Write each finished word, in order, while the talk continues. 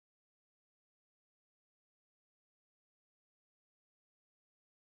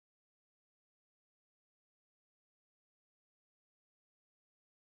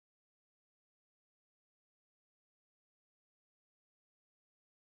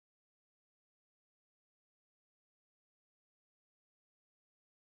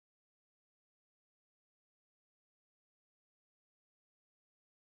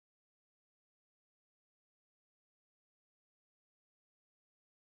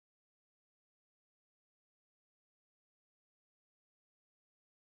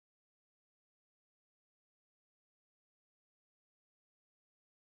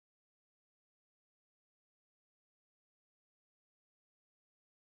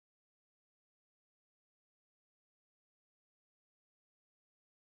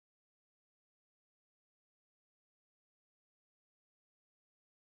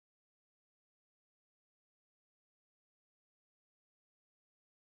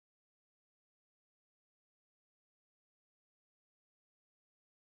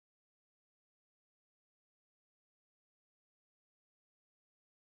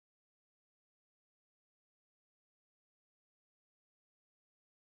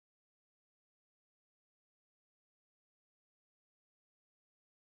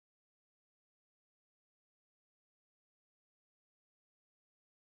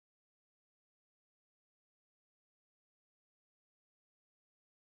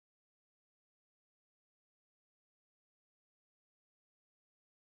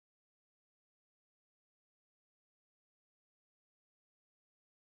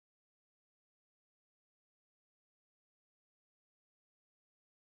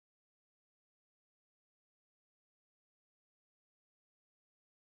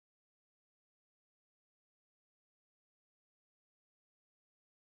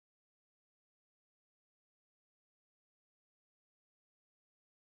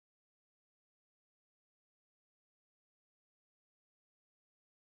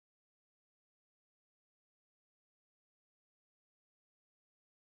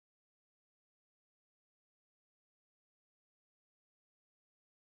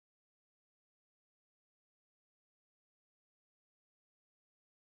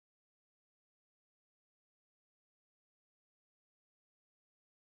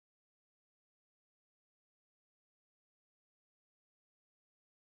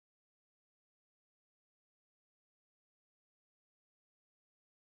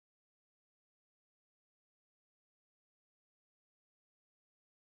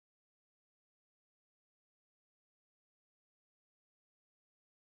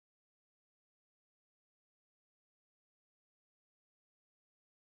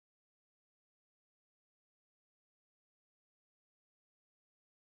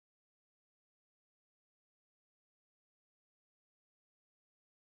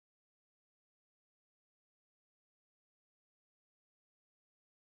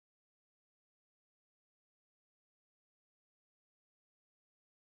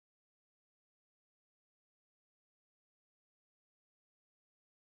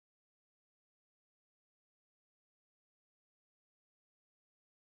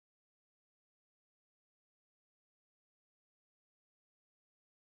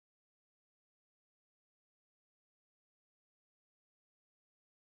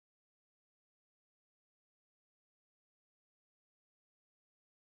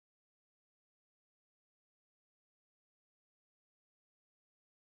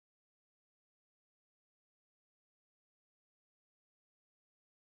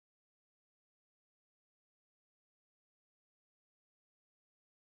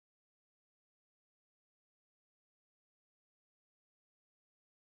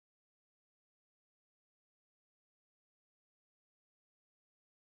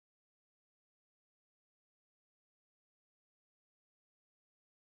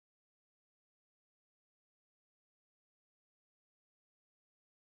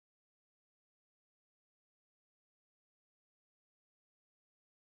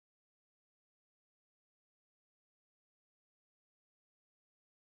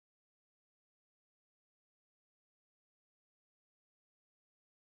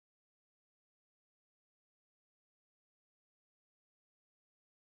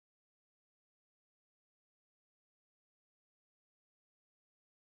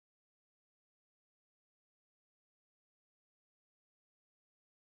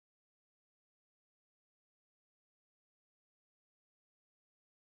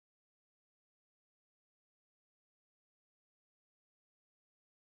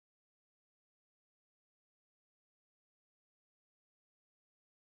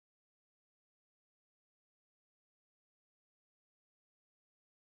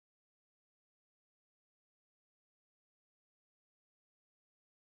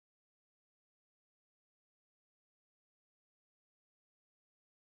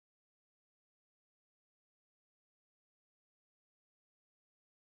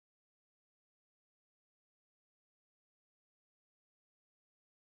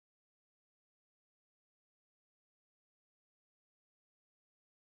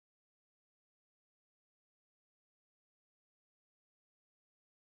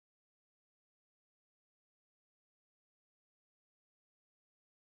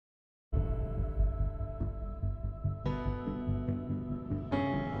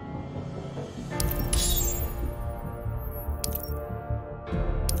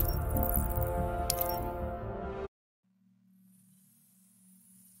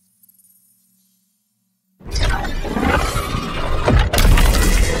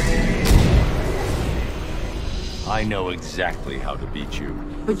I know exactly how to beat you.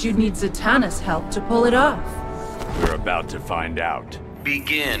 But you'd need Zatanna's help to pull it off. We're about to find out.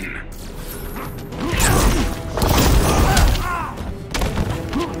 Begin!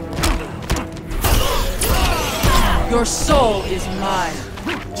 Your soul is mine.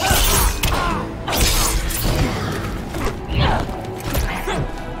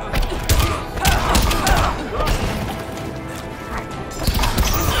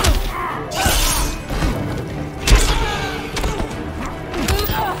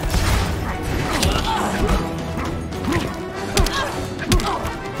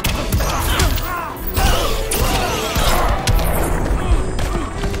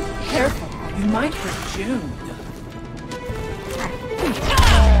 Careful, you might hurt June.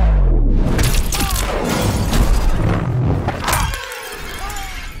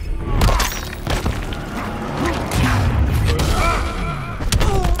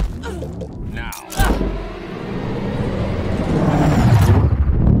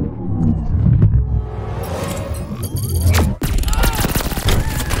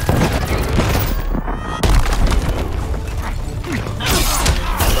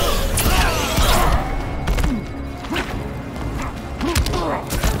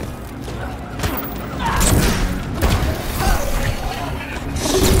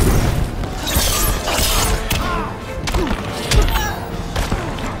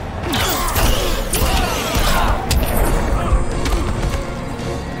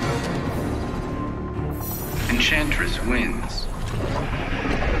 Enchantress wins.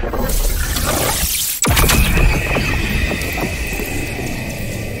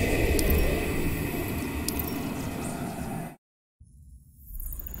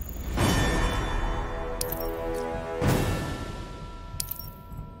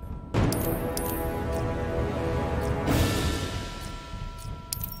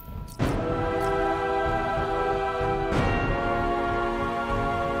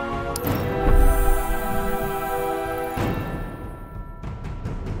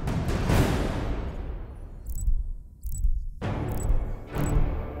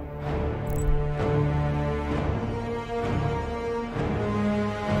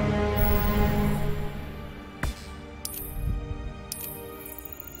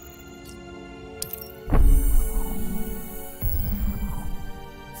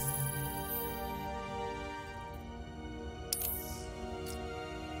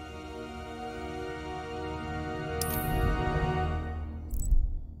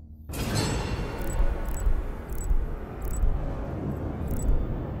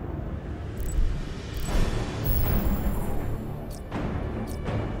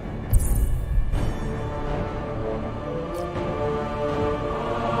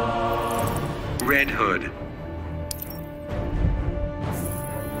 Red Hood.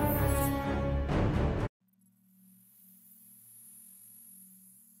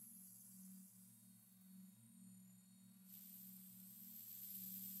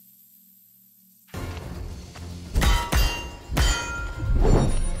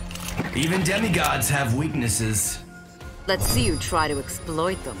 Even demigods have weaknesses. Let's see you try to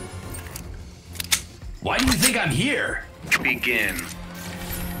exploit them. Why do you think I'm here? Begin.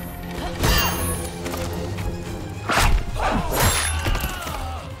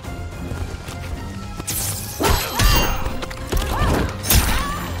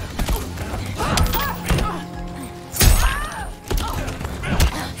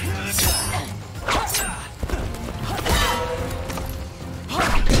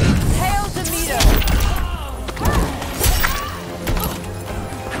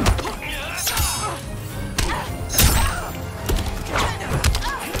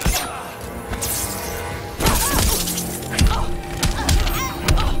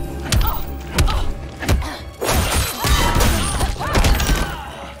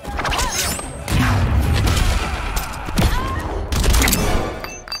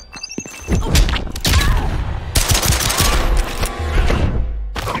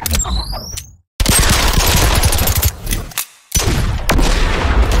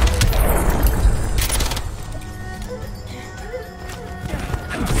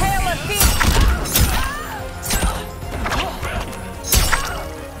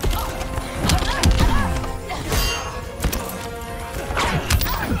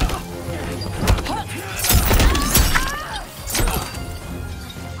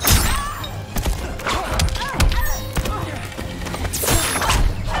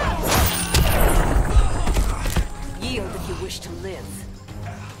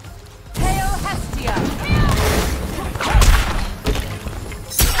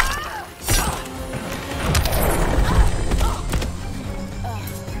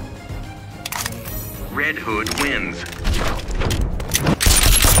 Red Hood wins.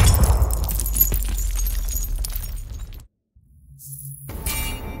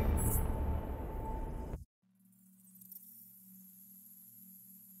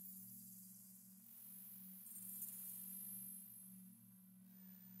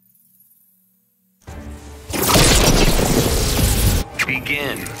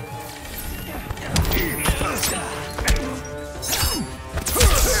 Begin.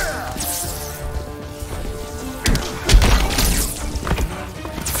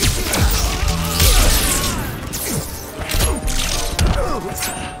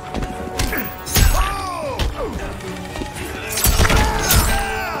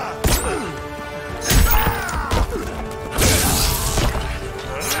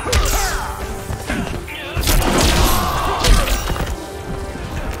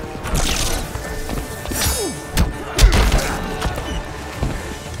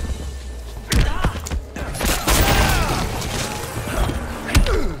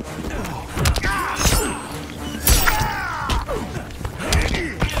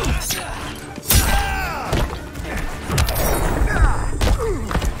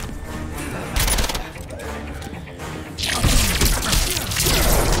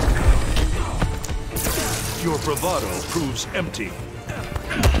 Your bravado proves empty.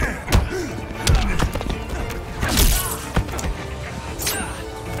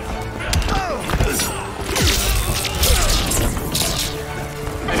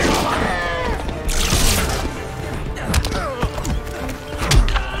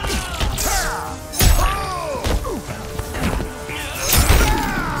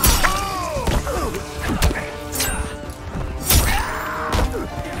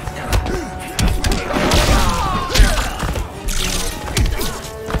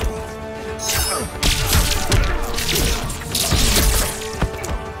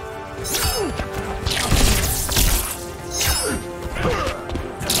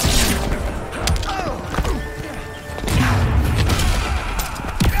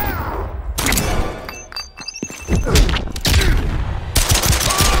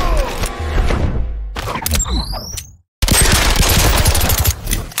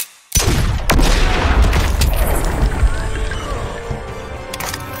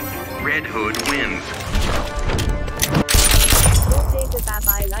 Red Hood wins. Your data Bab,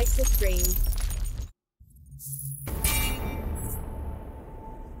 I like the stream.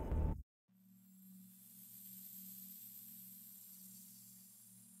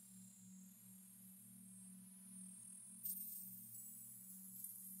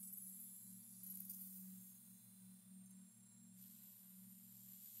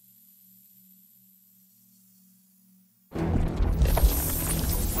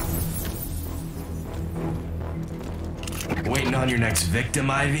 Waiting on your next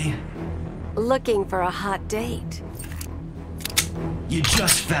victim, Ivy? Looking for a hot date. You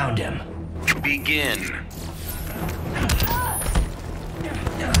just found him. Begin.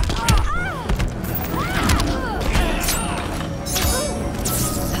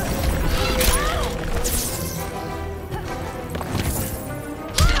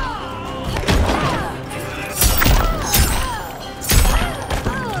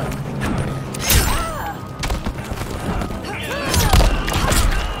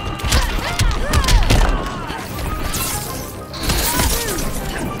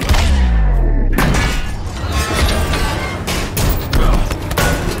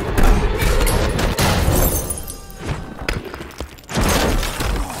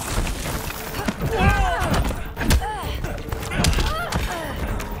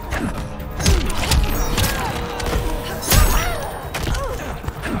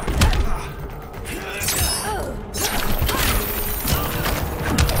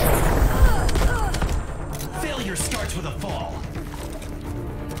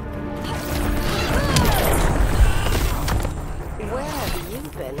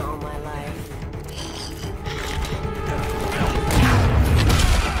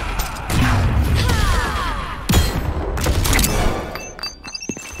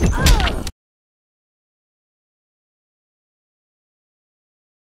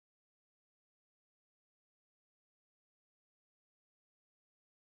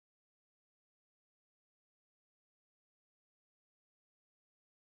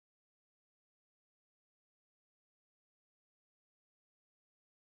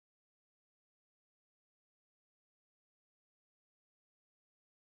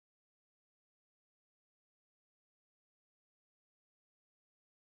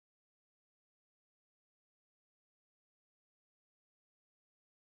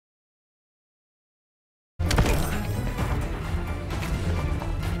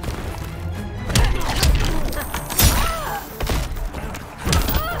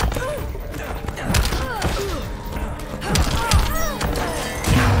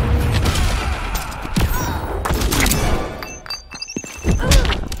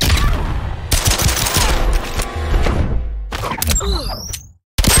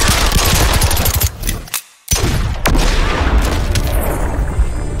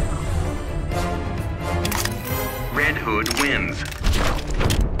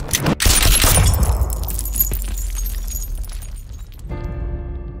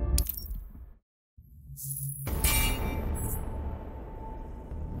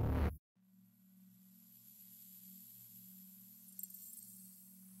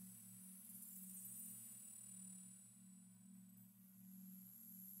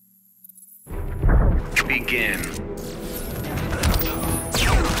 Begin.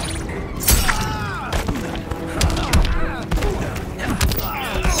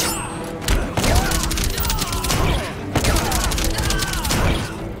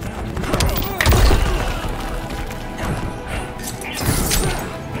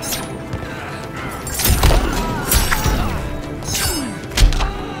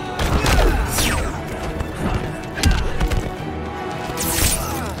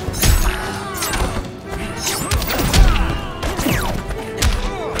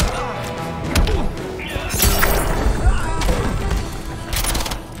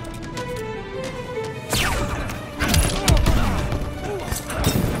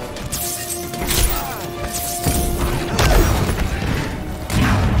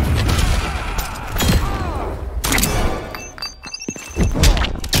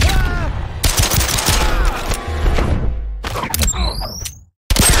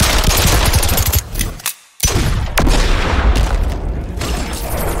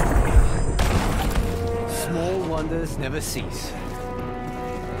 wonders never cease.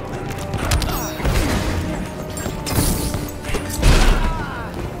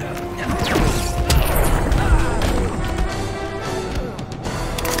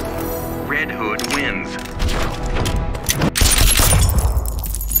 Red Hood wins.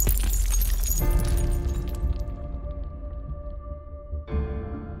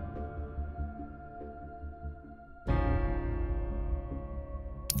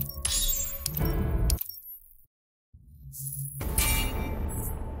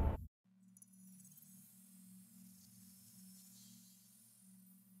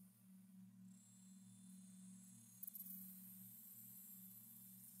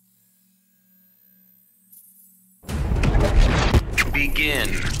 Begin.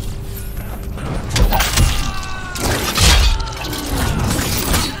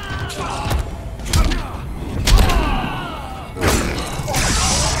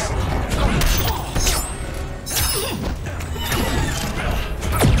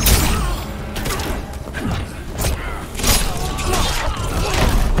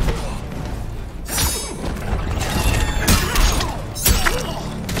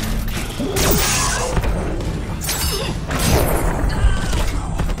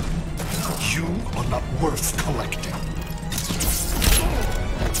 Not worth collecting.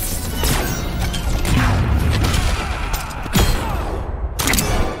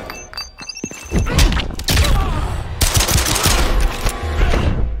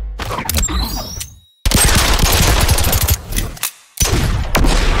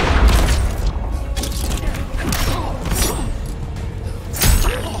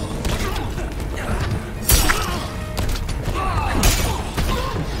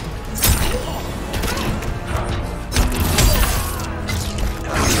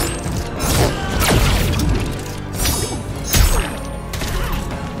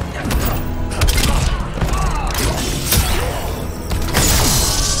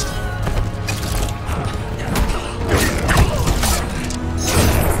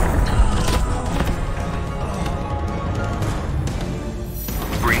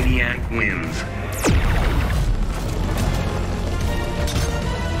 Wins.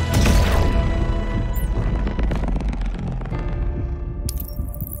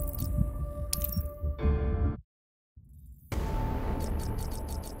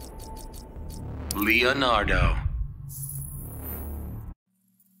 Leonardo.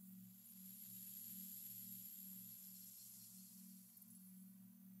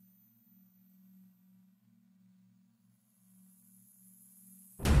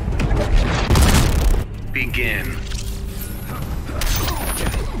 Begin.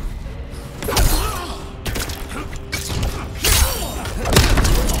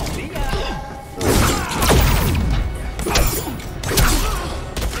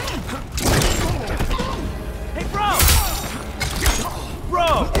 Hey, bro!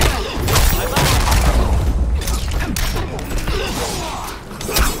 Bro!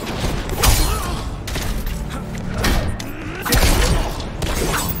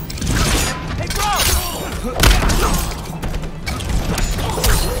 Hey, bro!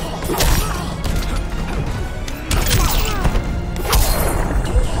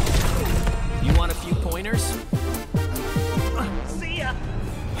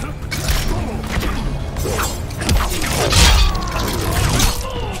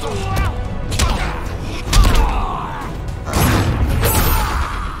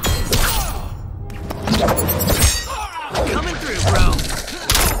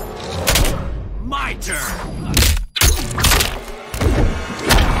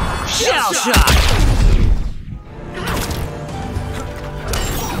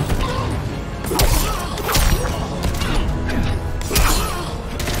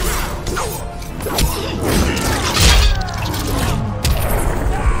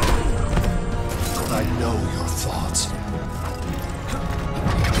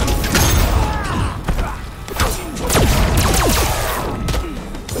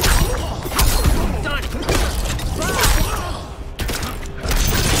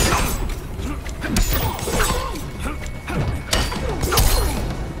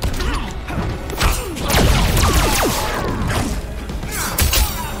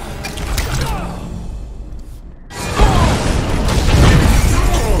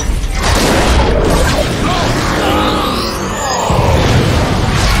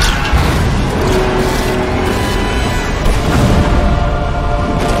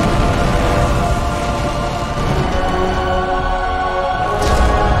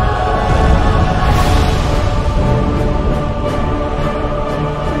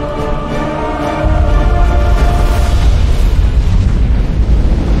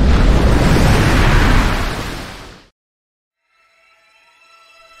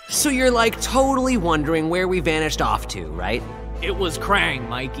 So you're like totally wondering where we vanished off to, right? It was Krang,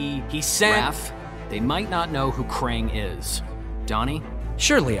 Mikey. He sent... Raph, they might not know who Krang is. Donnie?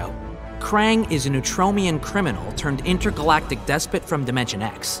 Sure, Leo. Krang is a Neutromian criminal turned intergalactic despot from Dimension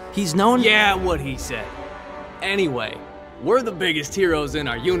X. He's known— Yeah, what he said. Anyway, we're the biggest heroes in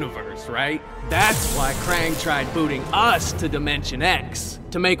our universe, right? That's why Krang tried booting us to Dimension X,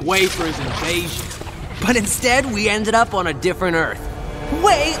 to make way for his invasion. But instead, we ended up on a different Earth.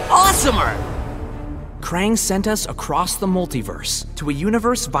 Way awesomer! Krang sent us across the multiverse to a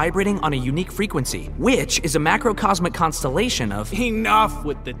universe vibrating on a unique frequency, which is a macrocosmic constellation of— Enough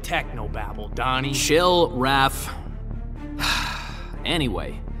with the technobabble, Donnie. Chill, Raph.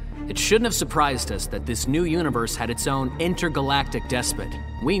 Anyway, it shouldn't have surprised us that this new universe had its own intergalactic despot.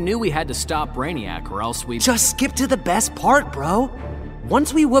 We knew we had to stop Brainiac or else we— Just skip to the best part, bro.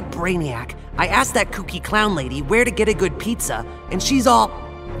 Once we whoop Brainiac, I asked that kooky clown lady where to get a good pizza, and she's all,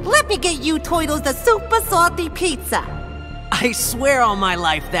 "Let me get you Toidles the super salty pizza." I swear on my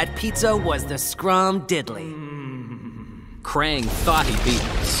life that pizza was the scrum diddly. Krang thought he beat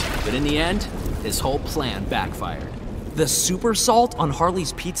us, but in the end, his whole plan backfired. the super salt on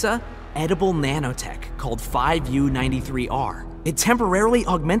Harley's pizza, edible nanotech called 5U93R. It temporarily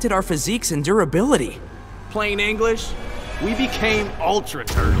augmented our physiques and durability. Plain English, we became Ultra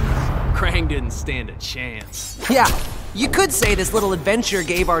Turtles. Krang didn't stand a chance. Yeah, you could say this little adventure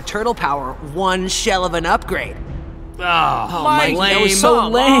gave our turtle power one shell of an upgrade. Oh, Mike, lame. that was so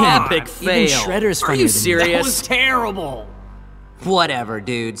lame. Epic fail. Even Shredder's Are funnier you than serious? that. That was terrible. Whatever,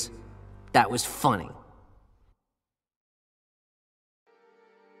 dudes. That was funny.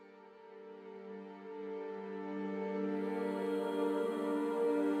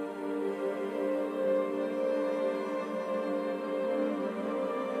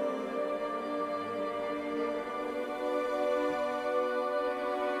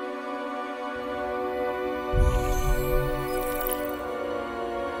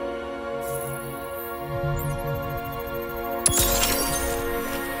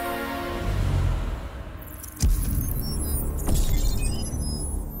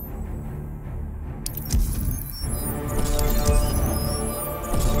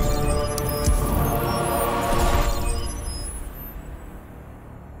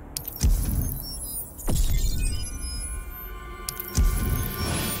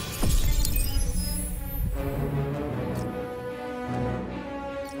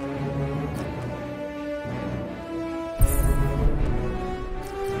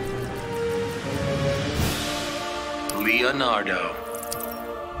 Leonardo.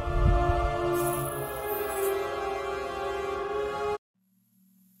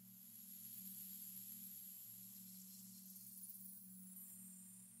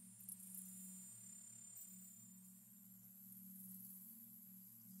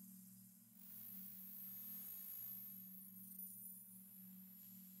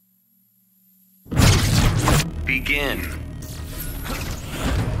 Begin.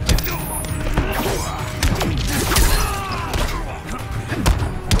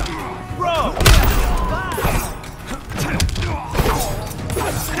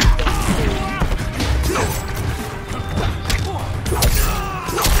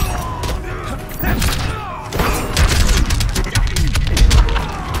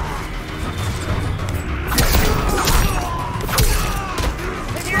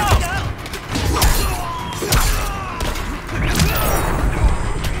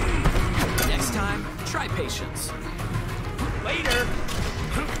 Next time, try patience. Later.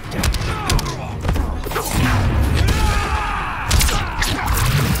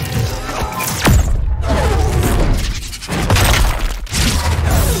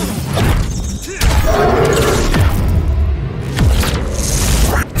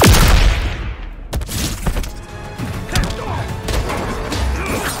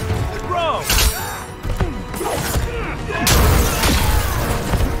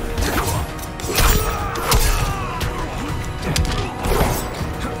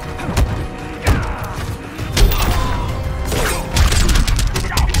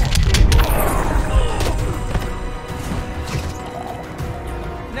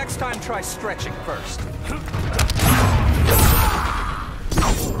 Next time, try stretching first.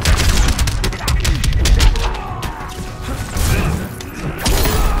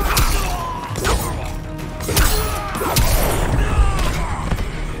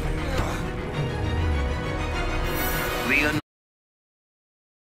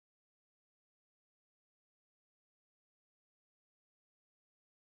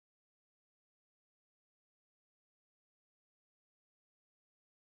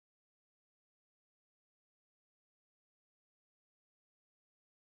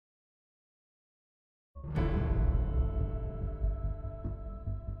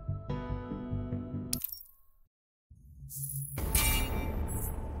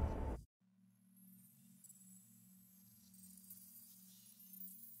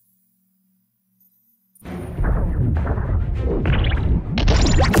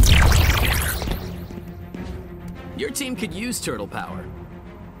 Your team could use turtle power.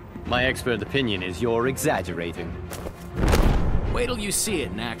 My expert opinion is you're exaggerating. Wait till you see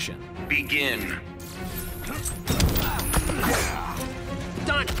it in action. Begin.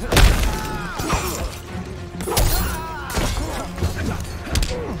 Done!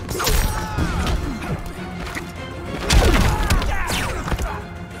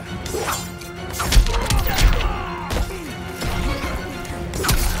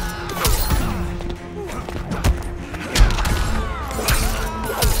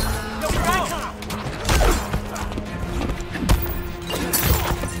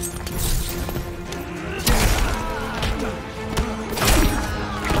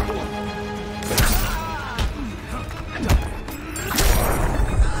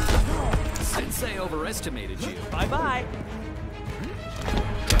 Sensei overestimated you. Bye-bye.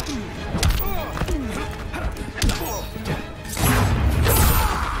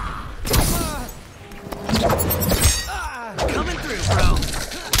 Coming through, bro.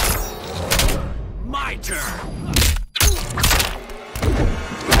 My turn.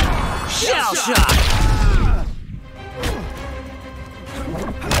 Shell shot.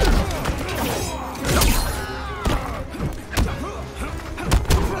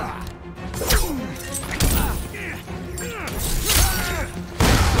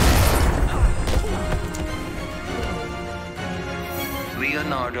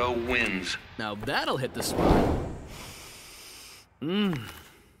 Leonardo wins. Now that'll hit the spot.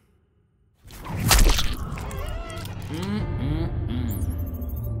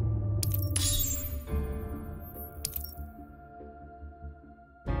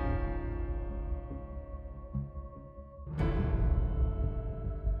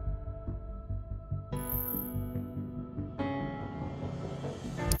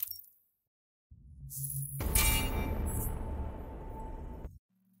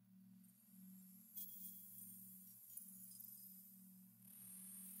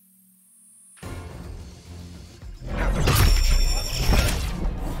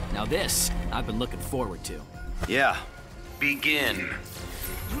 Now this, I've been looking forward to. Yeah. Begin.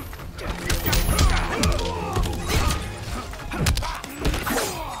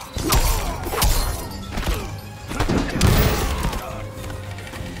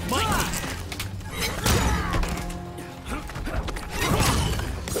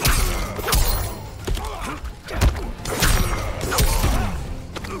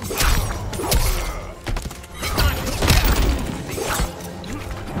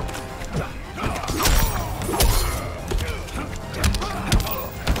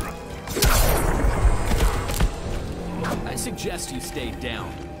 I suggest you stay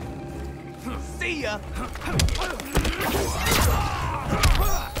down. See ya!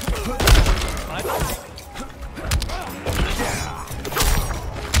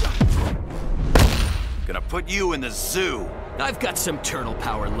 Gonna put you in the zoo. I've got some turtle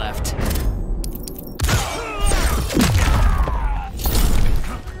power left.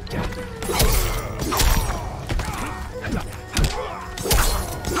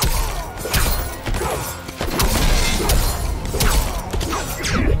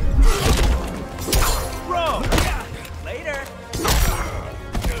 Bro! Later!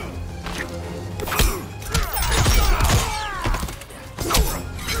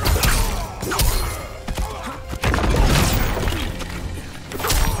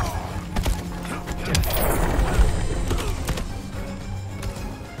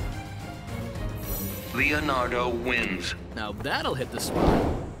 Leonardo wins. Now that'll hit the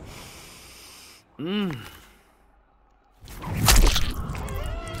spot.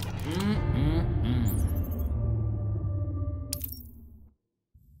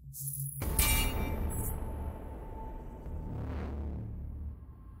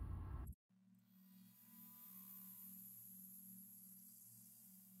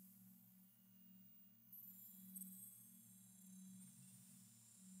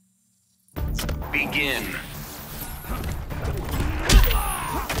 Begin.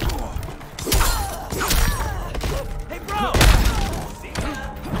 Hey, bro!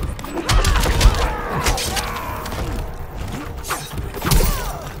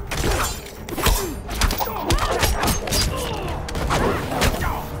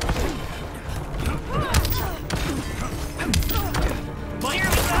 Here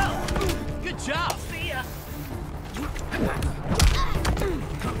we go! Good job! See ya!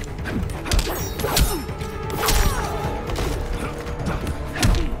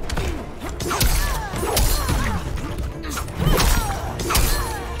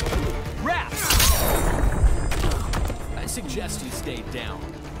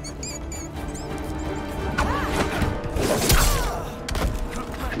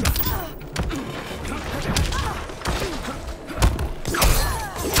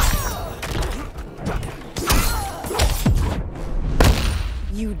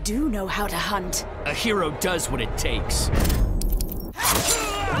 know how to hunt. A hero does what it takes.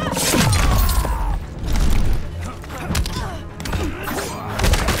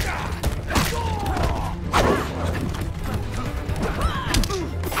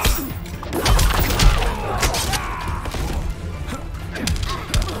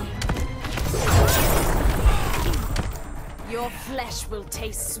 Your flesh will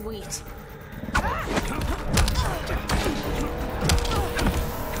taste sweet.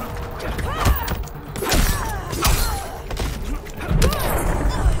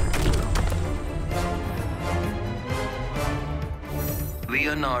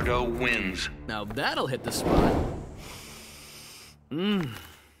 Leonardo wins. Now that'll hit the spot.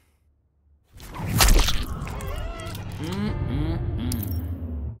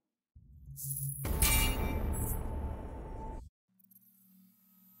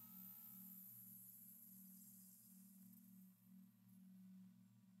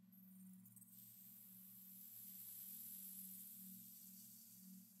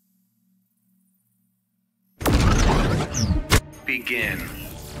 Begin.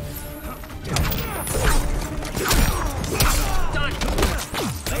 Done.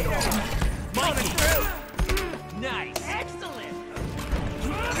 Mommy. Nice. Excellent.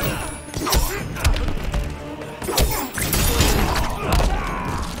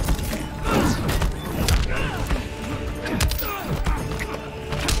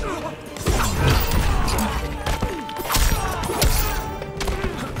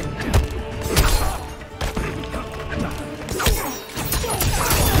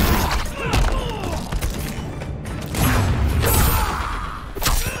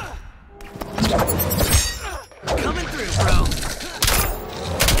 Coming through, bro.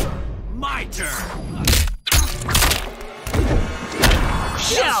 My turn.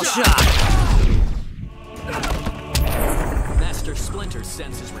 Shell shot. Master Splinter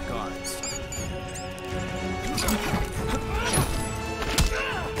sends his regards.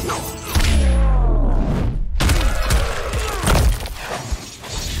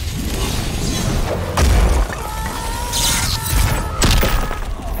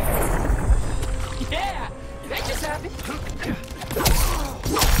 Yeah, that just happened.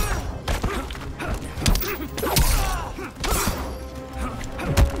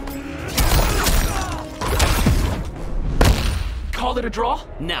 Call it a draw?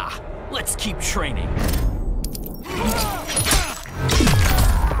 Nah, let's keep training.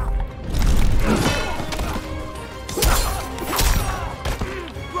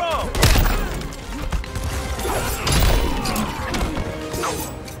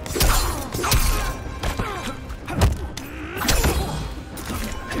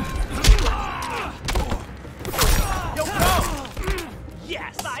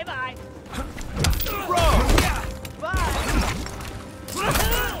 Yes. Bye-bye.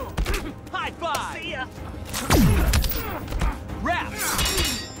 High five. See ya. Rap.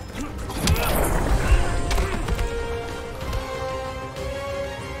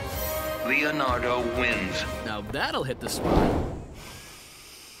 Leonardo wins. Now that'll hit the spot.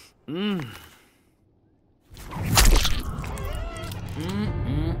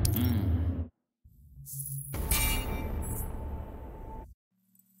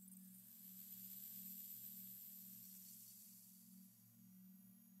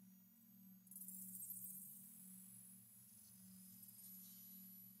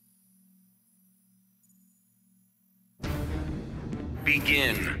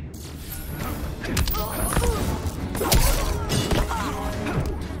 Begin.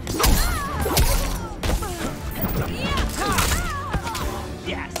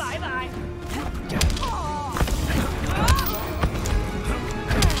 Yes. Bye-bye.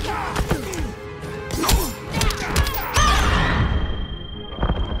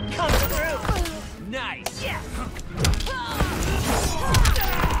 Come through. Nice. Yes.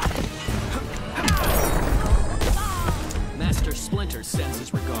 Master Splinter sends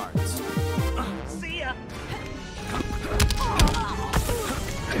his regards. See ya.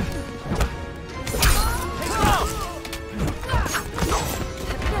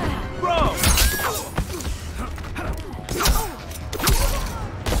 Bro.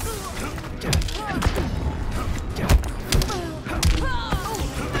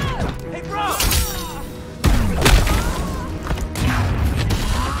 Hey, bro.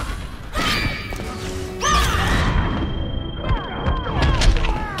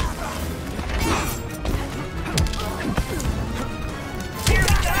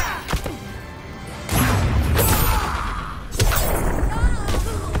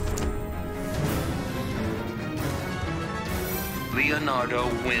 Leonardo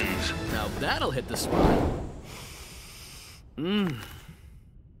wins. Now that'll hit the spot.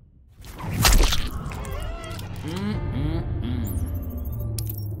 I'm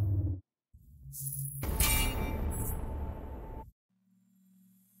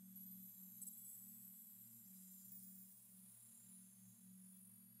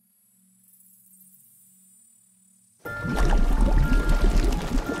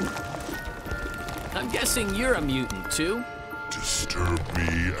guessing you're a mutant, too? Disturb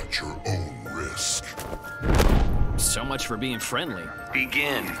me at your own risk. So much for being friendly.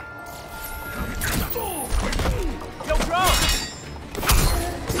 Begin. Yo, bro!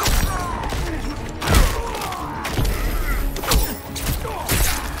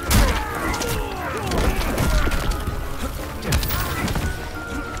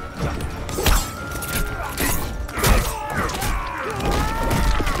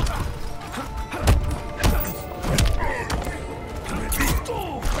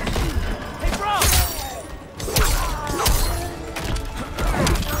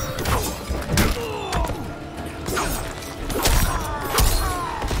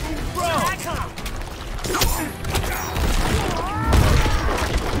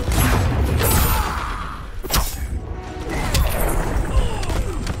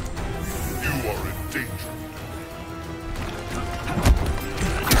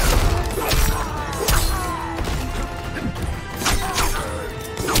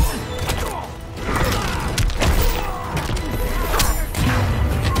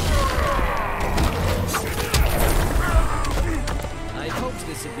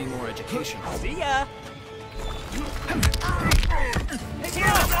 See ya!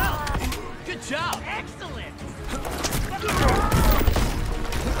 Good job! Excellent!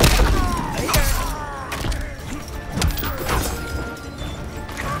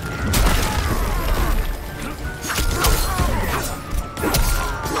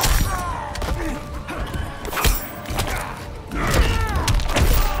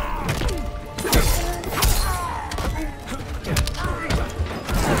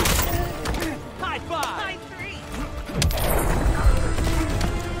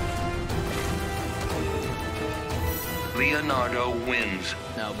 Leonardo wins.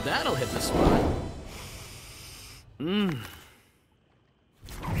 Now that'll hit the spot.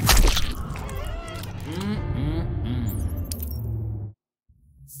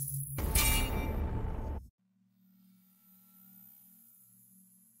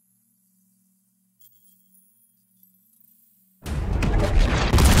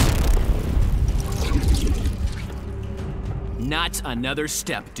 Not another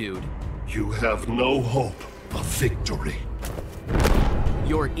step, dude. You have no hope of victory.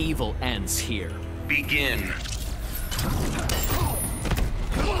 Your evil ends here. Begin.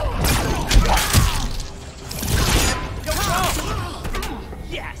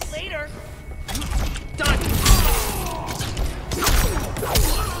 Yes! Later! Done!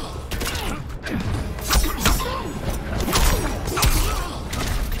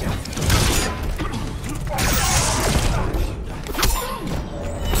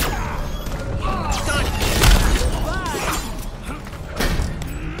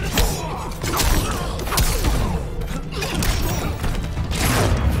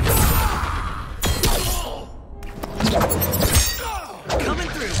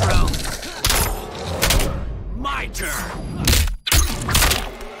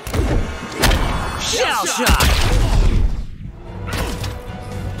 Shell shock!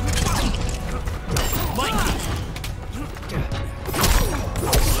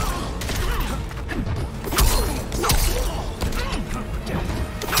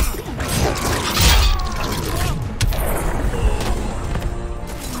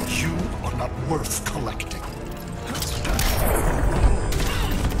 You are not worth collecting.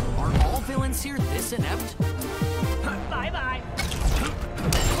 Are all villains here this inept? Bye-bye!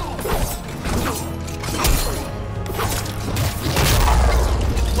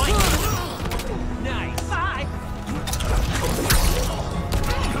 Nice! Bye!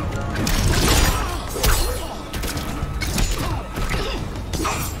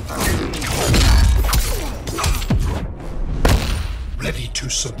 Ready to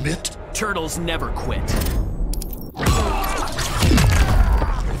submit? Turtles never quit.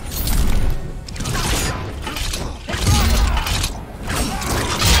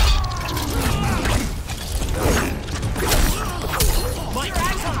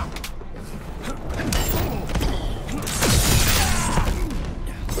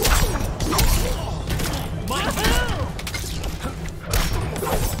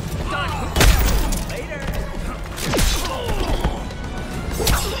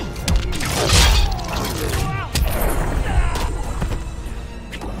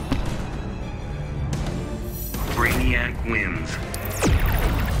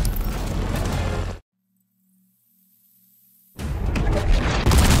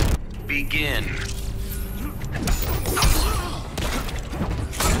 Begin.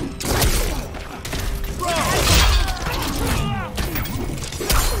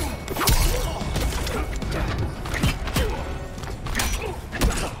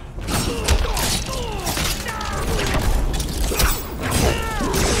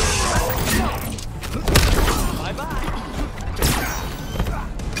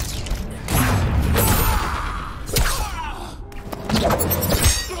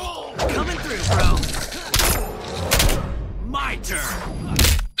 Coming through, bro. My turn.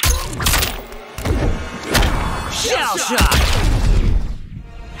 Shell shot.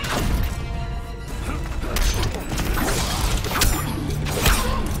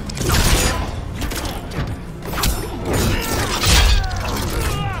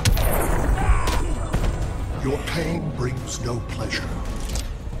 Your pain brings no pleasure.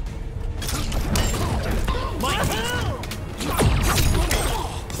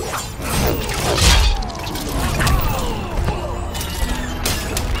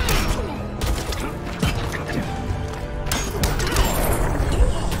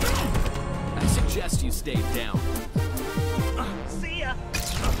 I suggest you stay down. See ya.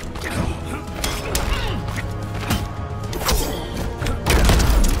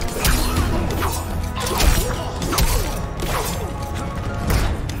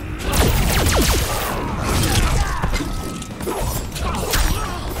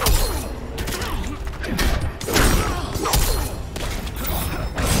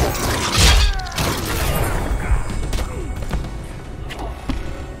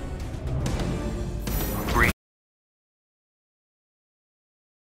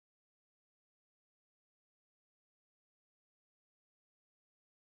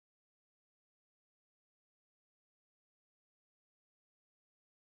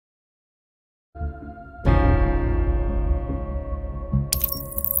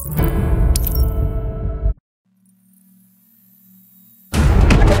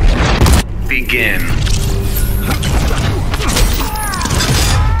 Begin.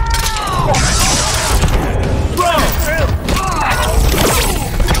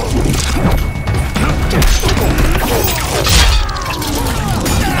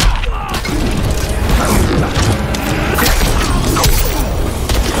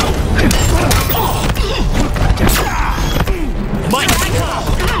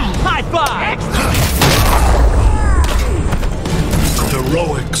 High five!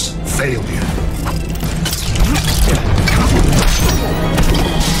 Heroics failure.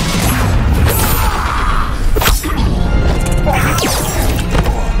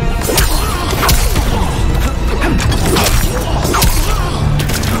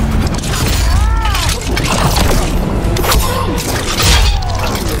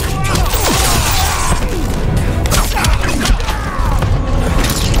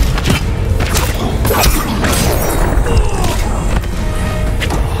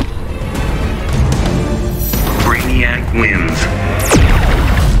 Brainiac wins.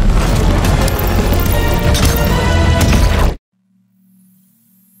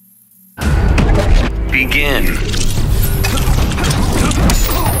 Begin.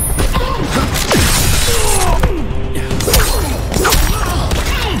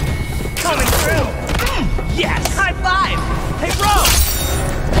 Coming through! Yes! High five! Hey, bro!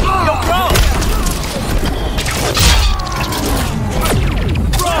 Yo, bro!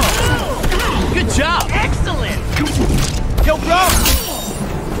 Bro! Good job! Excellent! Yo, bro!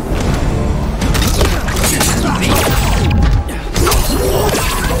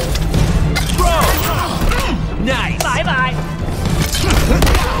 Bro! Nice! Bye-bye!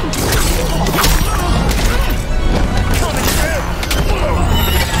 Coming through!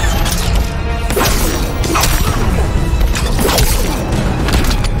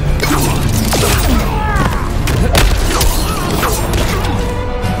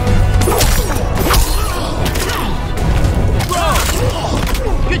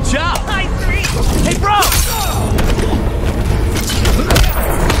 Good job! High three! Hey, bro!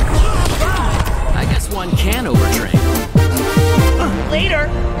 I guess one can overtrain. Later!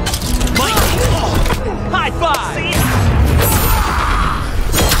 Mike! High five! See ya!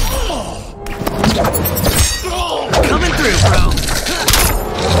 Coming through, bro!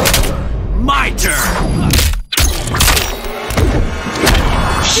 My turn!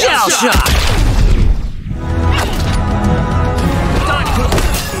 Shell shot!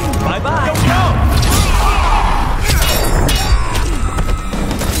 Bye-bye!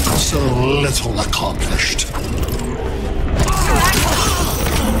 So little accomplished.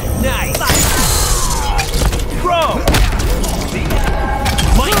 Nice! Bro!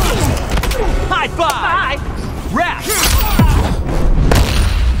 Mike! High five! Bye! Rap!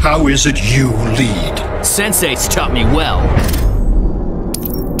 How is it you lead? Sensei's taught me well.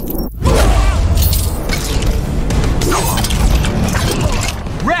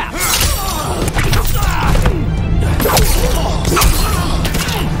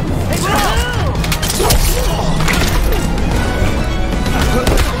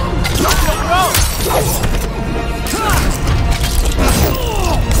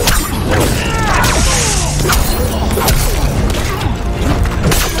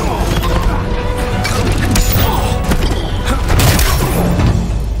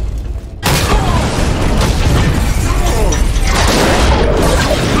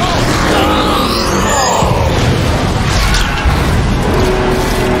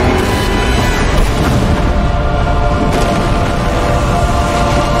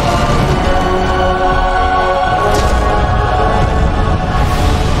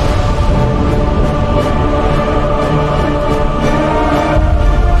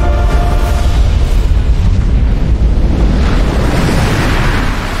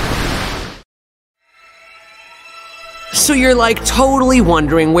 So you're like totally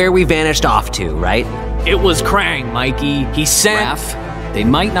wondering where we vanished off to, right? It was Krang, Mikey. He sent... Raph, they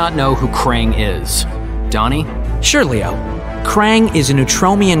might not know who Krang is. Donnie? Sure, Leo. Krang is a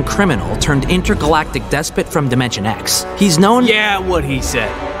Neutromian criminal turned intergalactic despot from Dimension X. He's known— Yeah, what he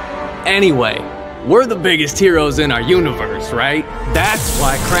said. Anyway, we're the biggest heroes in our universe, right? That's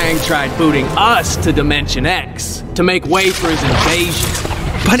why Krang tried booting us to Dimension X, to make way for his invasion.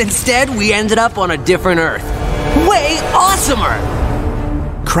 But instead, we ended up on a different Earth. Way awesomer!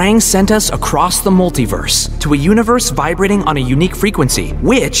 Krang sent us across the multiverse to a universe vibrating on a unique frequency,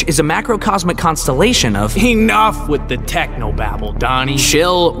 which is a macrocosmic constellation of— Enough with the technobabble, Donnie.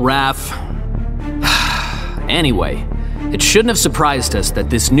 Chill, Raph. Anyway, it shouldn't have surprised us that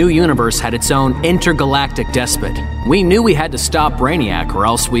this new universe had its own intergalactic despot. We knew we had to stop Brainiac or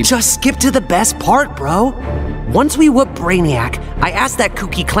else we— Just skip to the best part, bro. Once we whooped Brainiac, I asked that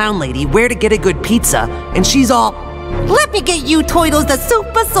kooky clown lady where to get a good pizza, and she's all, "Let me get you Toidles the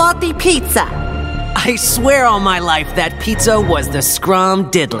super salty pizza." I swear on my life that pizza was the scrum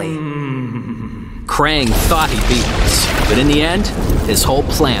diddly. Krang thought he beat us, but in the end, his whole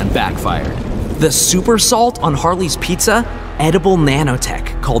plan backfired. The super salt on Harley's pizza? Edible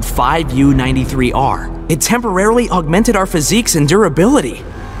nanotech called 5U93R. It temporarily augmented our physiques and durability.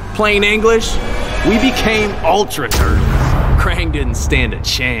 Plain English, we became Ultra Turtles. Krang didn't stand a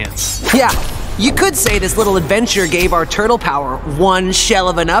chance. Yeah, you could say this little adventure gave our turtle power one shell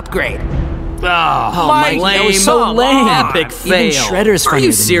of an upgrade. Oh, Mike, that was so lame. Epic fail. Even Shredder's Are funnier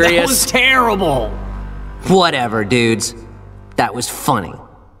you than serious? That was terrible. Whatever, dudes. That was funny.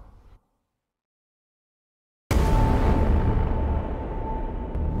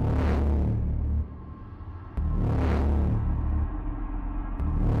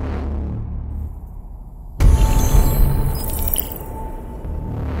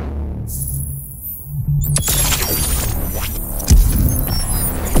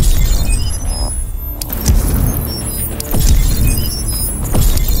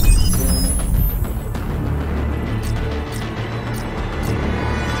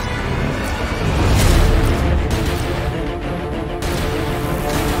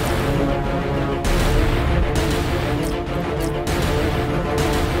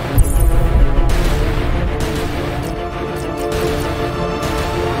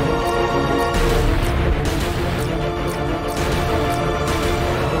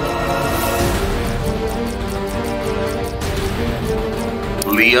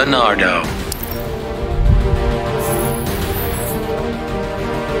 Leonardo.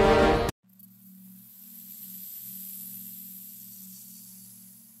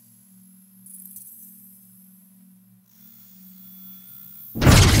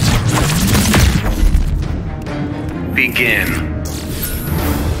 Begin.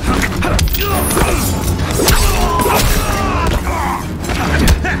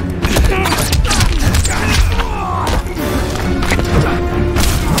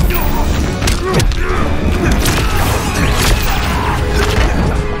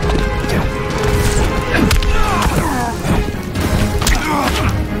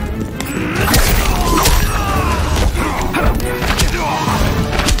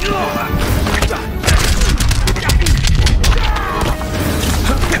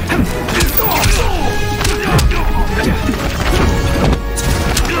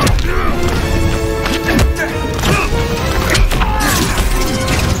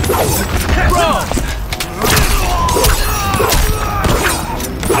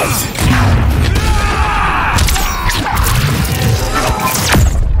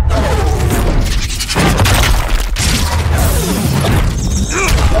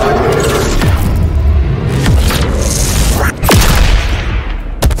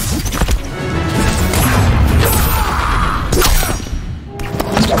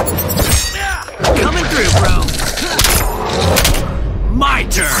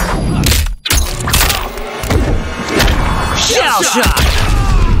 turn! Shell shock!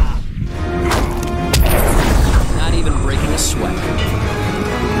 Not even breaking a sweat.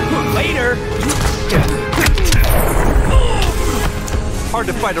 Later! Hard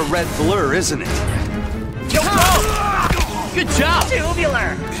to fight a red blur, isn't it? Yo, bro! Good job!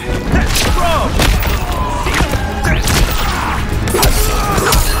 Tubular! Bro!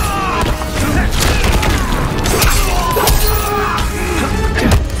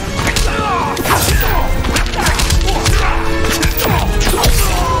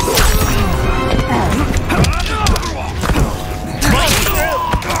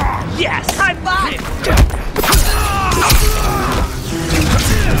 Yes! High five!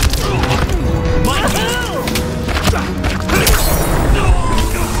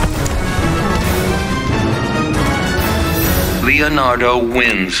 Leonardo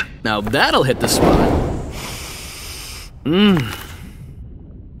wins. Now that'll hit the spot.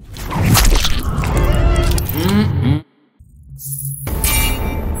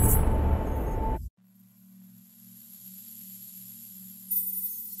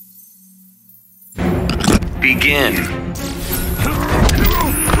 Begin.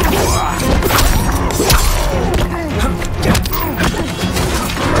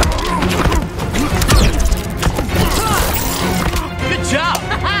 Good job!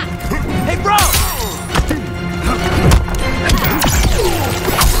 Hey, bro!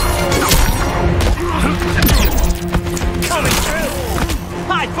 Coming through!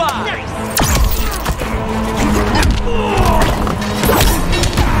 High five! Nice!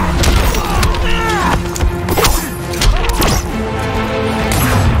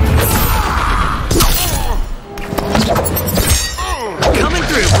 Coming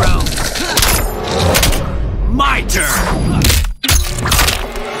through, bro! My turn!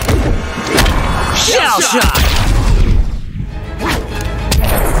 Shell shock!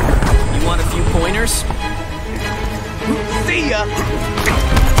 You want a few pointers? See ya!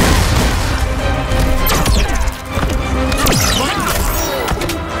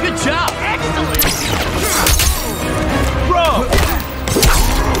 Good job! Excellent! Bro!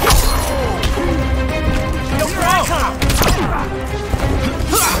 Yo, bro!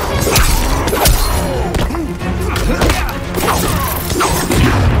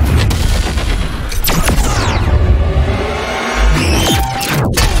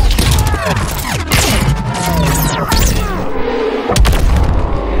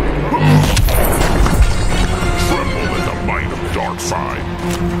 Tremble in the might of Darkseid.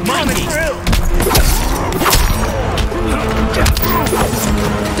 Mommy!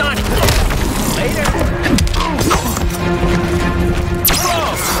 Done! Later!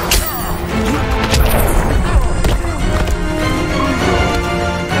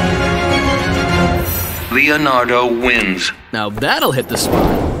 Leonardo wins. Now that'll hit the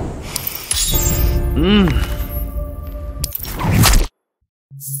spot.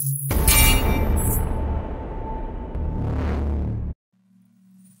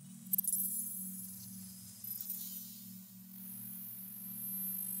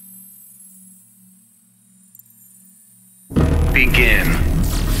 Begin.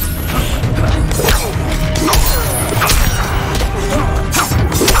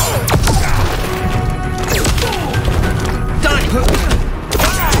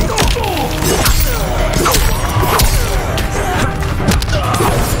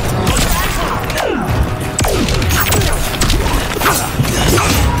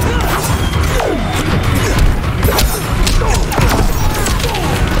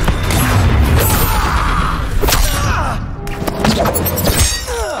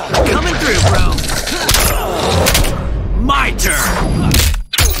 Coming through, bro! My turn!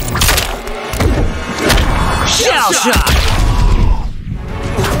 Shell shock!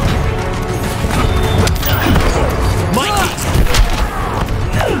 Mikey!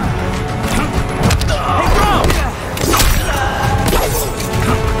 Hey, bro!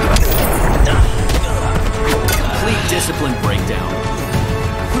 Complete discipline breakdown.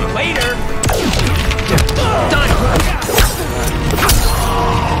 Later! Done!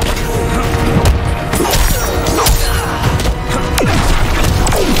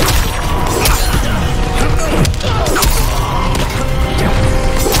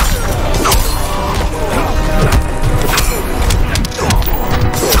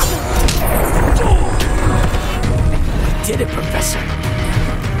 Did it, Professor.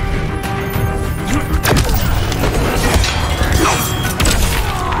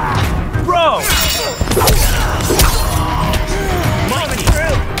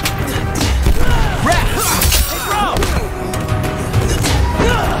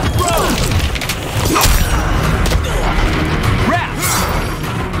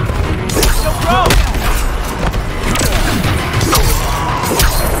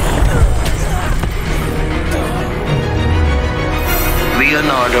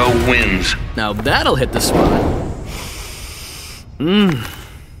 wins. Now that'll hit the spot.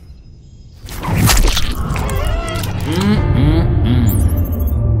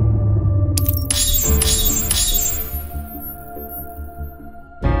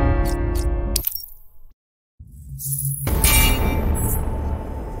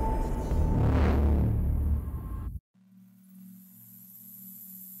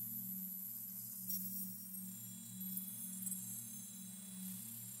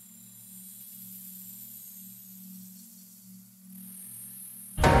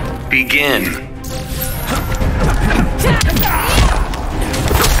 Begin.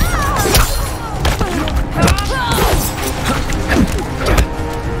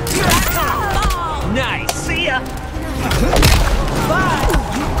 Nice. See ya. Bye.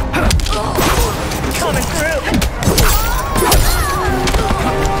 Coming through.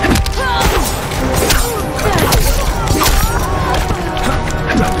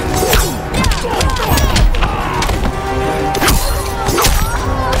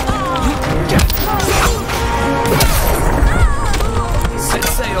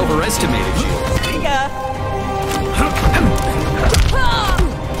 Sensei overestimated you. See ya.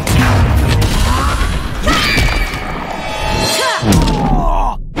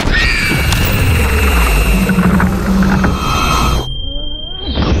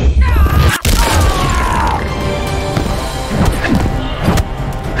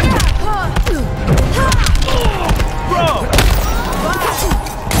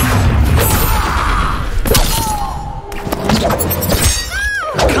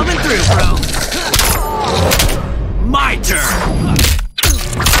 Coming through, bro. My turn.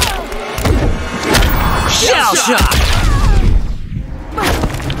 Shell shock.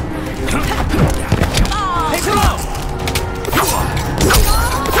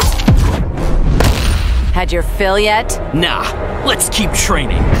 Had your fill yet? Nah, let's keep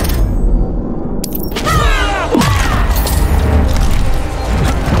training.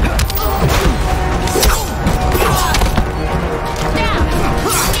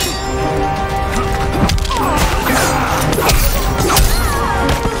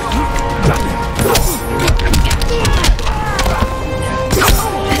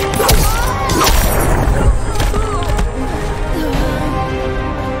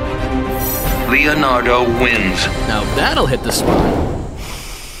 Leonardo wins. Now that'll hit the spot.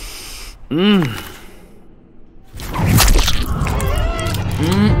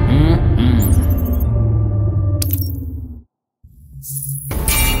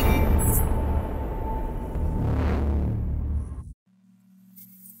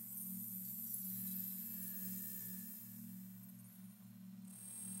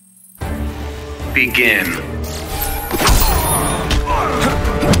 Begin.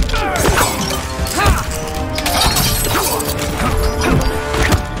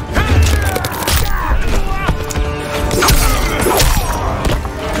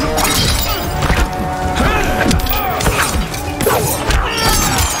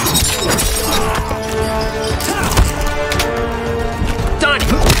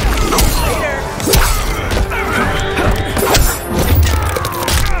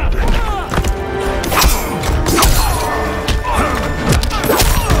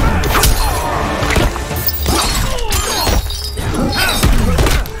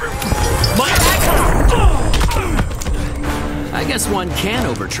 I guess one can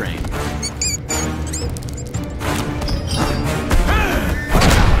overtrain.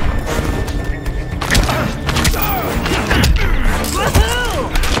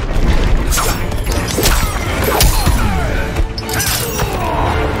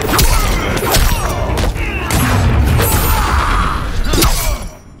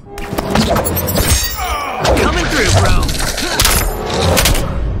 Coming through, bro.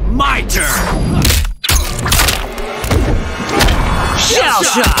 My turn. Shell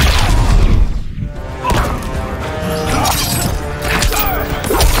shock.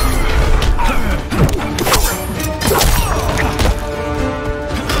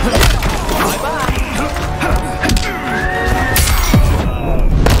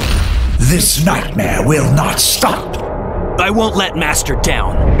 This nightmare will not stop. I won't let Master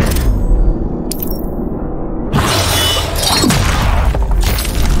down.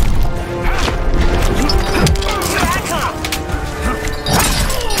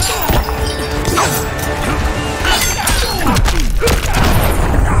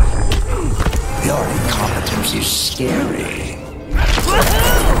 Your incompetence is scary.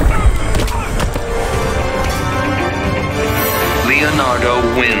 Leonardo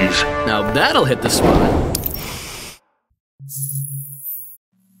wins. Now that'll hit the spot.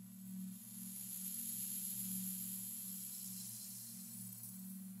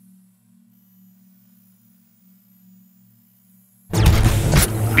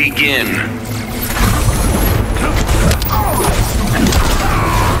 Begin.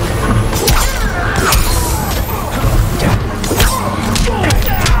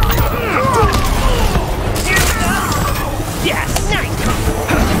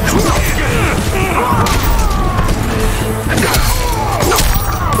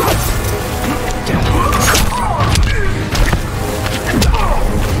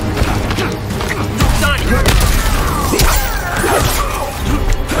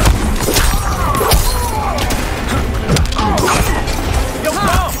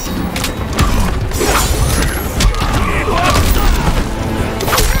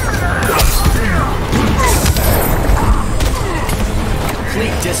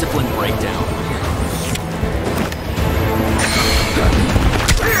 Discipline breakdown.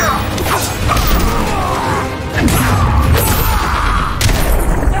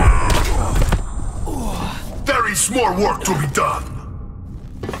 There is more work to be done.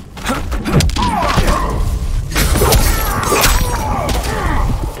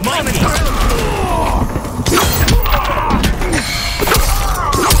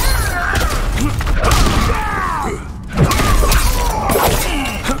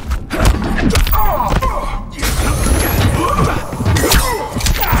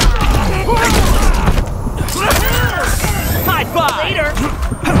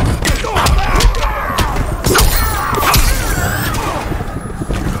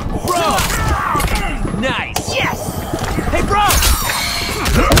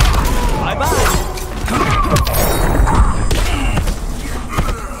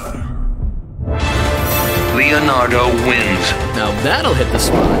 Leonardo wins. Now that'll hit the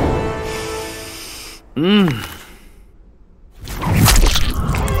spot.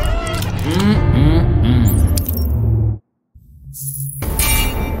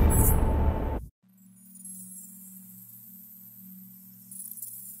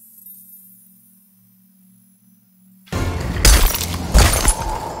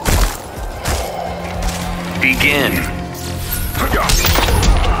 Begin.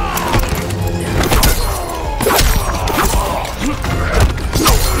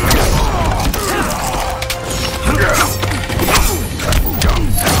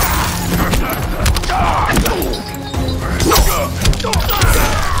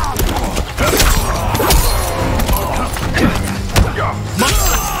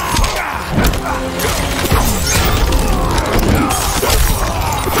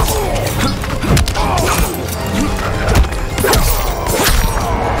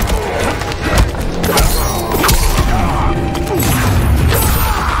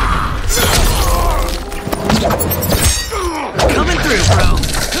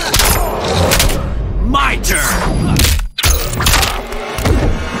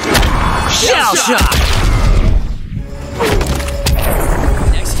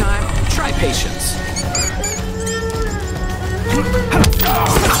 Next time, try patience.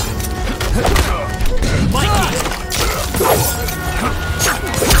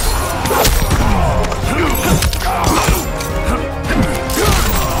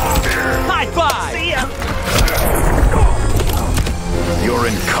 High five! See ya! Your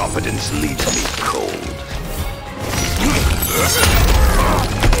incompetence leaves me cold.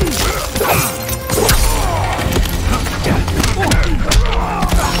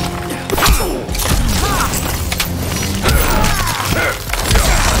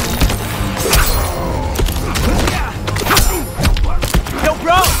 Yo,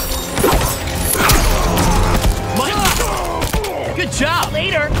 bro! Good job!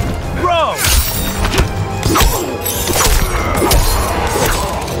 Later! Bro!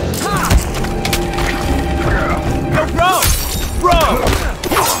 Yo, bro! Bro!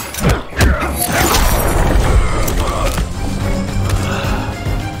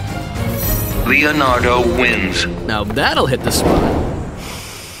 Leonardo wins. Now that'll hit the spot.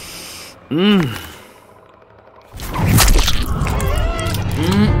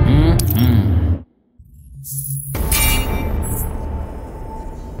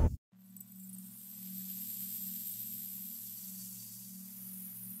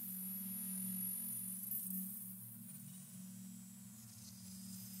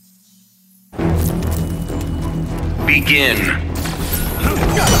 Begin.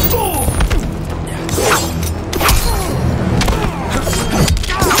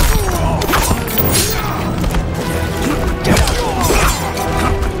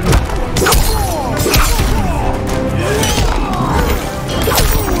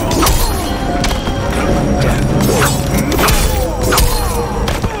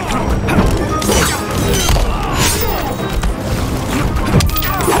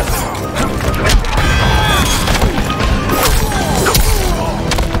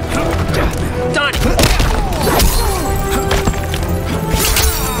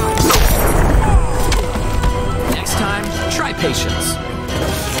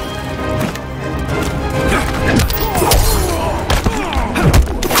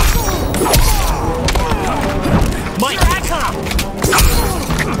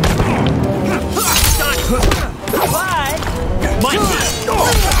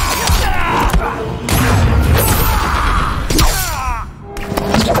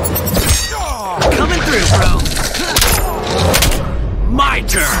 through, bro. My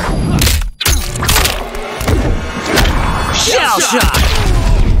turn. Shell shock.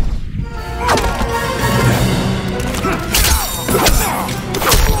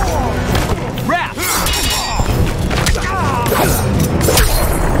 Wrap.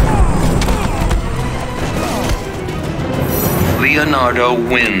 Leonardo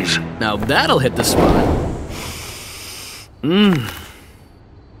wins. Now that'll hit the spot.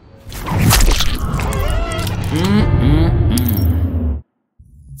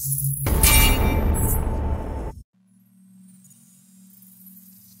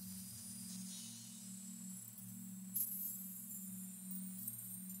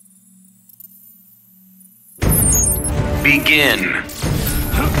 Begin.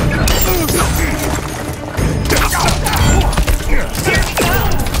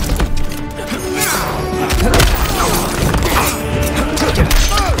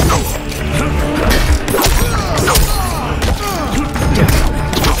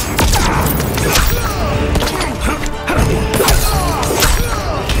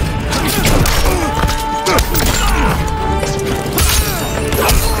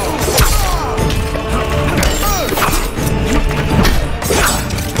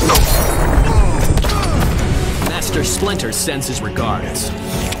 Splinter sends his regards.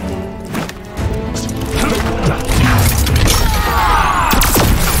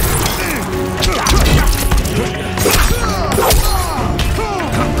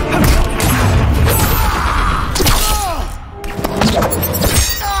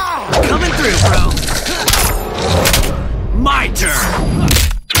 Coming through, bro. My turn.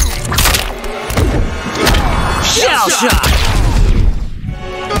 Shell shock.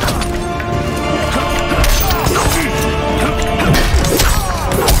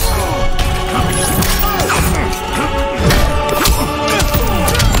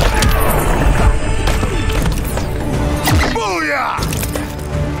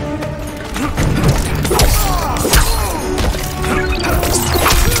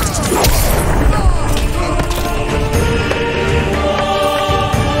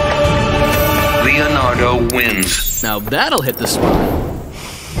 Leonardo wins. Now that'll hit the spot.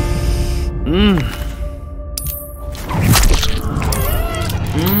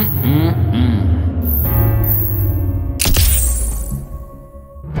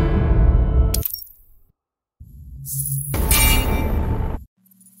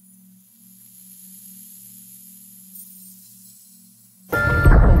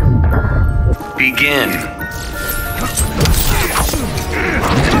 Begin.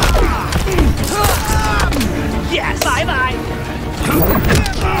 Yes, bye-bye.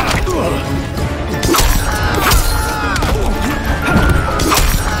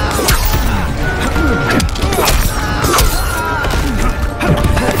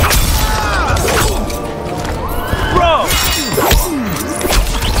 Bro!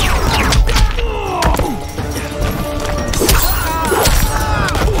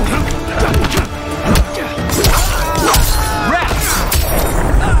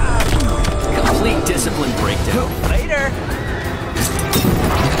 Complete discipline breakdown. Later.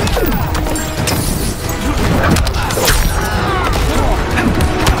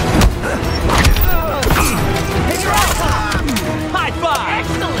 Hey, bro! High five!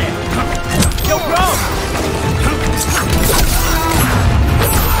 Excellent! Yo, bro!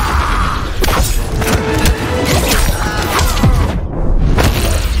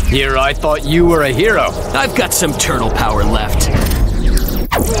 Here, I thought you were a hero. I've got some turtle power left.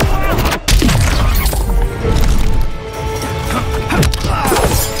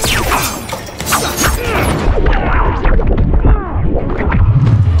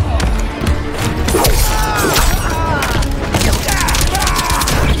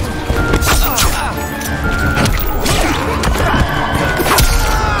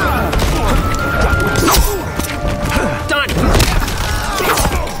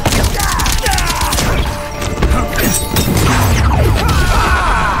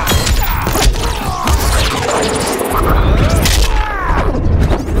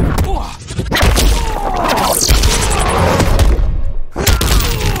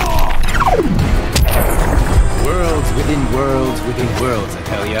 Worlds within worlds, I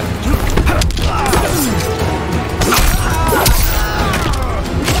tell ya.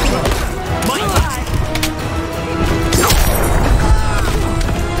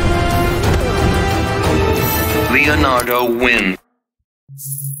 Leonardo wins.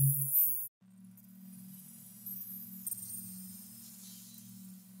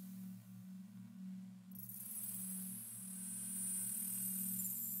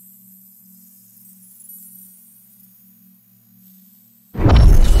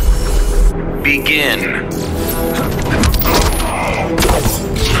 Begin.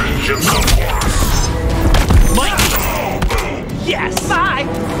 Mikey! Yes! Bye!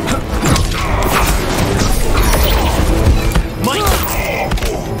 Mikey!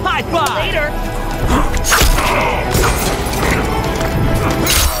 High five! Later!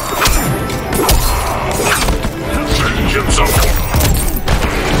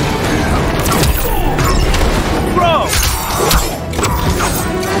 Bro!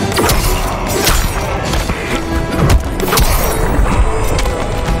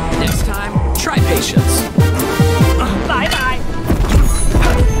 Next time, try patience. Bye-bye!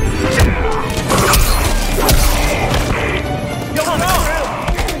 Yo, bro!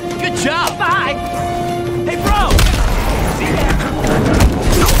 Good job! Bye! Hey, bro! See ya!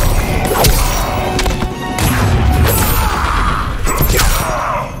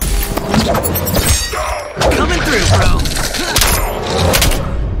 Coming through, bro.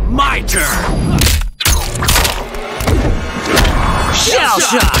 My turn. Shell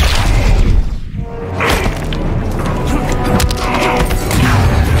shock.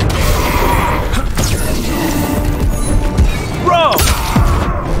 Bro!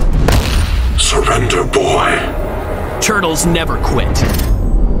 Surrender, boy. Turtles never quit.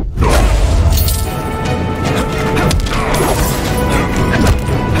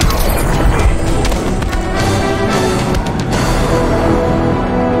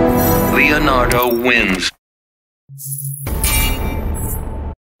 Leonardo wins.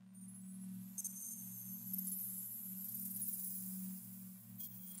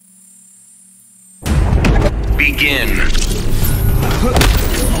 Begin.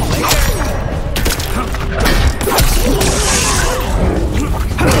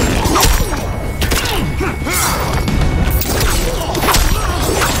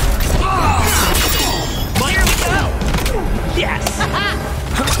 Here we go! Yes!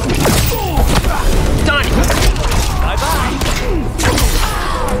 Done! Bye-bye!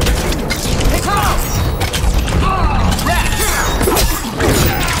 Hey, go!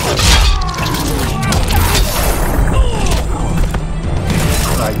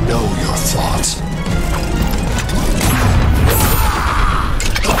 I know your thoughts.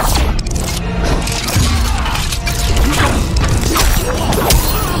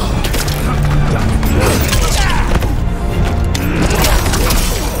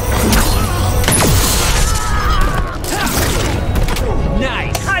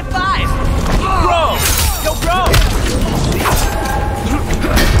 Nice! High five! Bro! Yo, bro!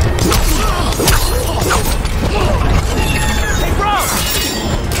 Hey, bro!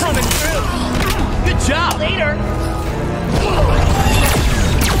 Coming through! Good job! Later!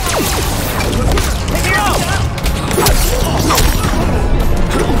 Hey, hero!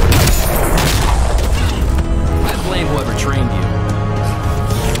 I blame whoever trained you.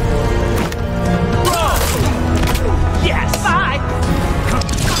 Bro! Yes! Bye!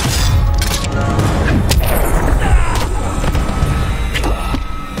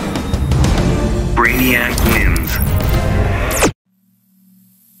 Brainiac wins.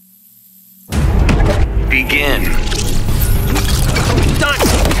 Begin. Done!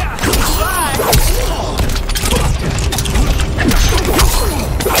 Bye!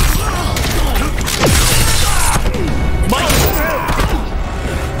 Mike!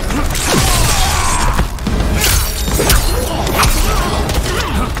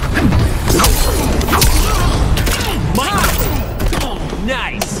 Mike!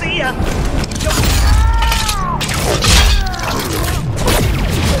 Nice! See ya!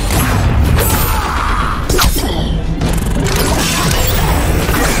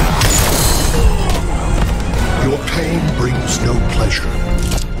 Your pain brings no pleasure.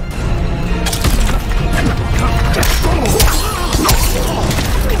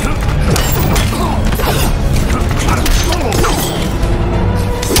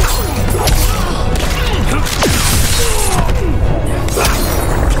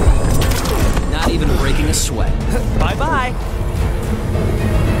 Not even breaking a sweat. Bye-bye!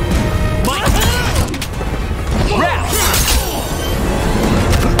 Mike! Wrap!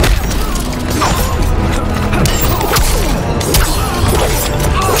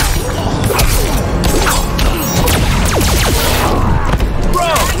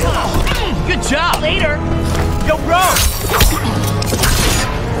 Bro! Good job! Later! Yo, bro!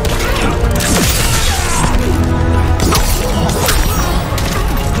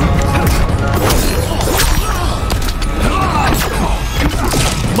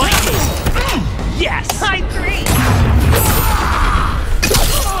 Mikey! Yes! High three!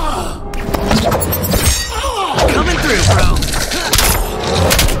 Coming through, bro.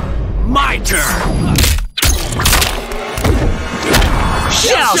 My turn.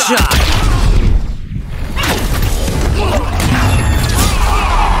 Shell shock.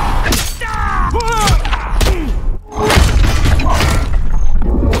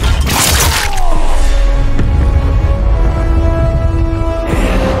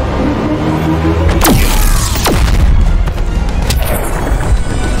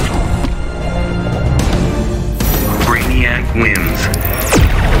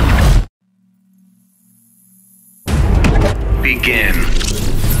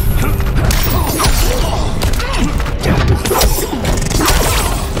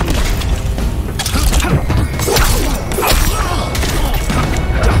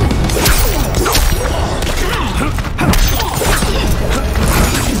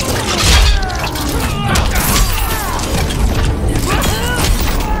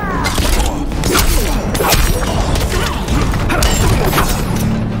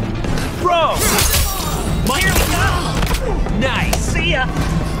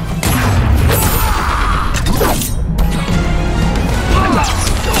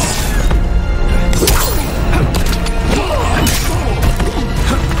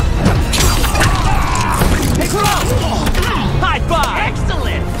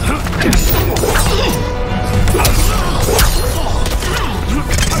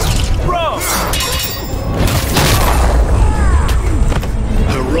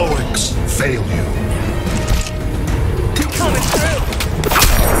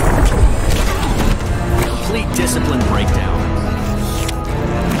 discipline breakdown.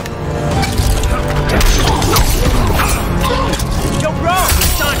 Yo, bro!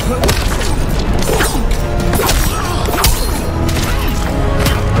 It's done!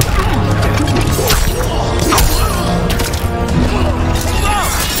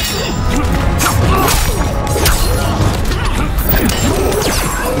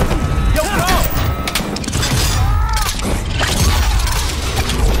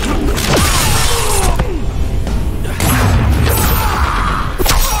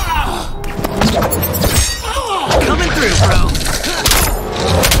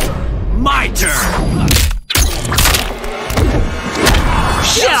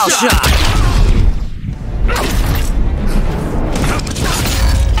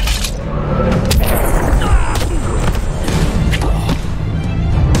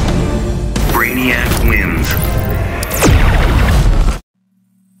 Brainiac wins.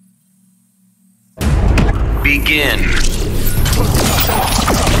 Begin.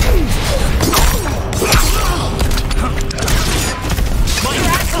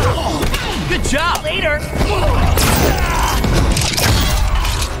 Good job! Later!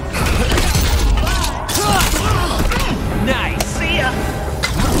 Nice! See ya!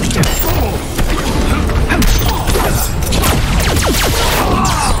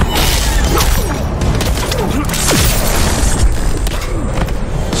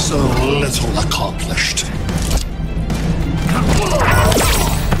 So little accomplished.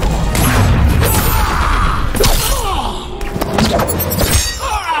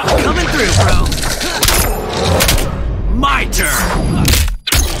 Coming through, bro! My turn!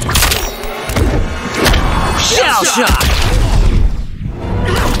 Shell shock!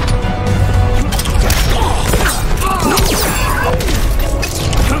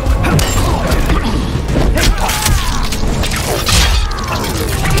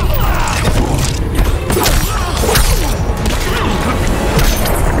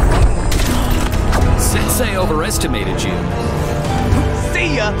 Sensei overestimated you.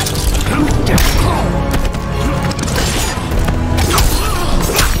 See ya!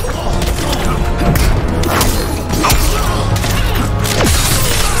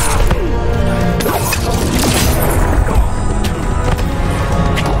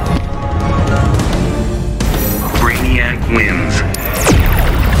 Brainiac wins.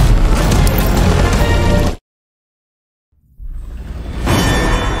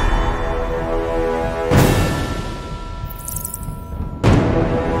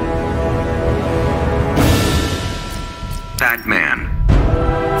 Batman.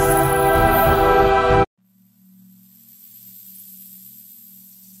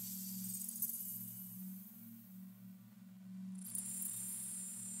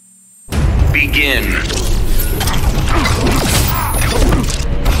 Begin.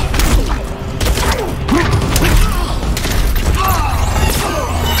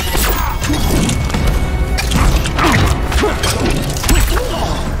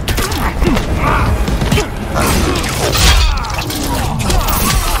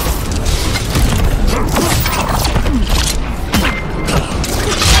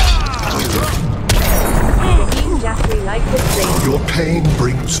 Your pain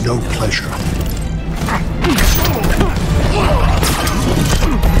brings no pleasure.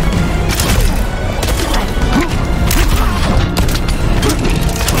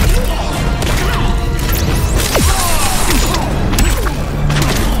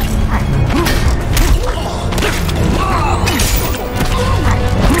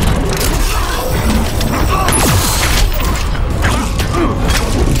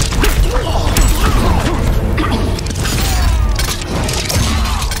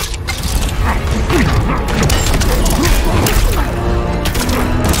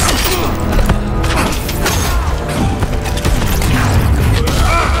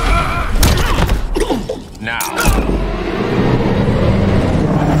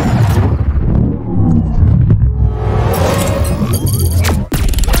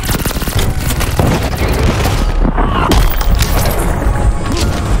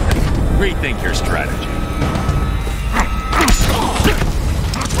 Rethink your strategy.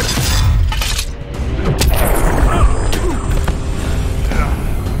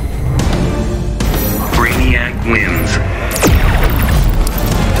 Brainiac wins.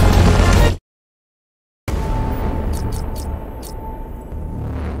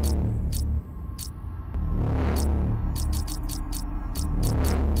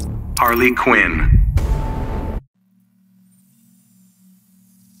 Harley Quinn.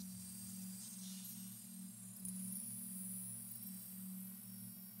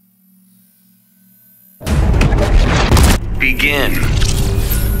 Begin.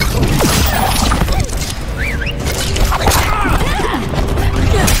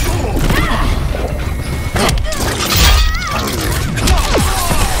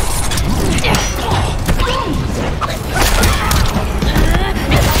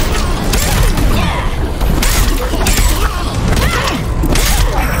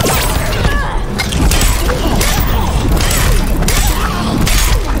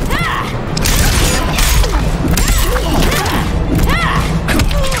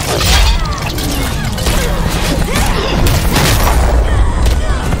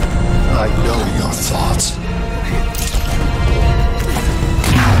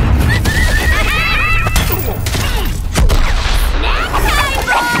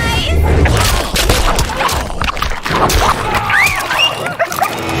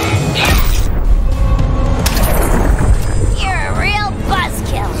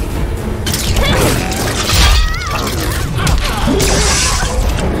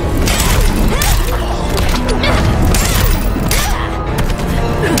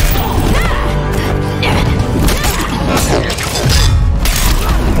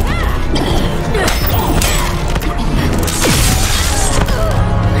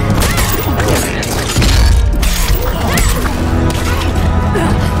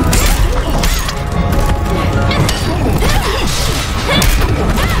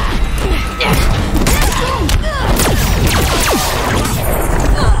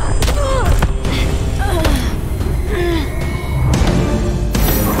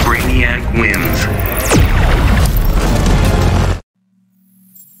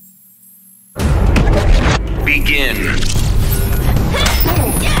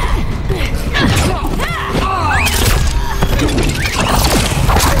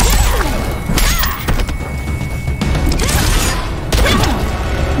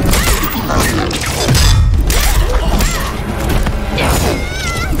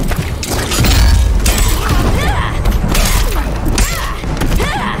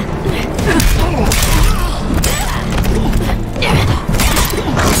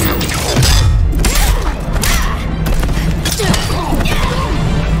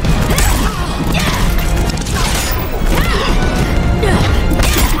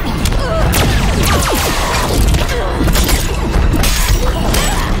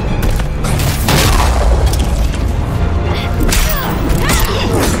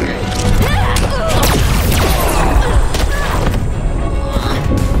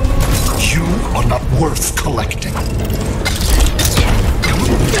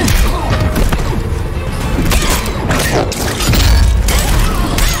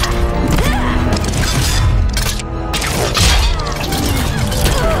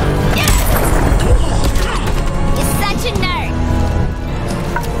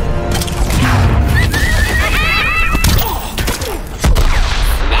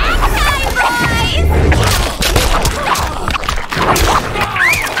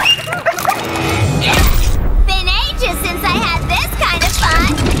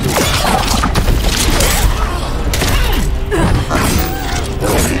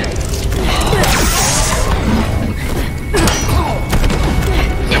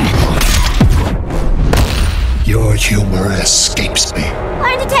 humor escapes